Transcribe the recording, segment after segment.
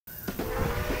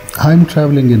I'm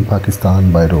traveling in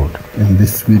Pakistan by road. In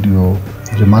this video,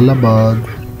 Jamalabad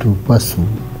to Passu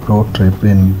road trip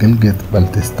in Gilgit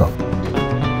Baltistan.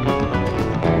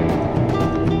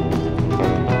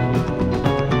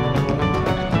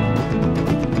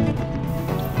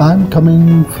 I'm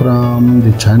coming from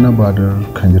the China border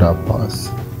Khunjerab Pass.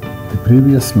 The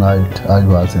previous night I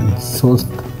was in Sost.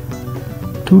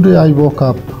 Today I woke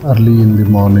up early in the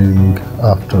morning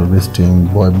after visiting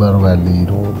Hunza Valley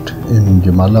road in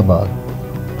Jamalabad.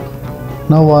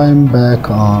 Now I am back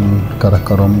on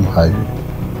Karakoram Highway.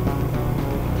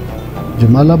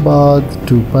 Jamalabad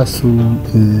to Passu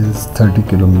is 30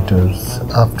 kilometers.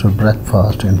 After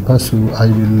breakfast in Passu, I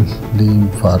will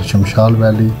leave for Hunza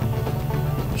Valley.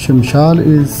 Hunza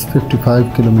is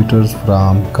 55 kilometers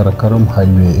from Karakoram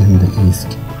Highway in the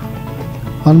east.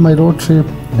 On my road trip,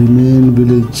 the main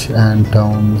village and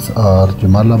towns are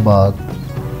Jamalabad,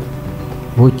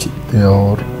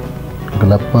 Tarar,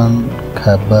 Galapan,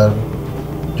 Khyber,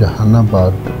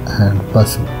 Jahanabad and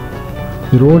Passu.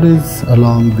 The road is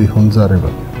along the Hunza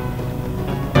River.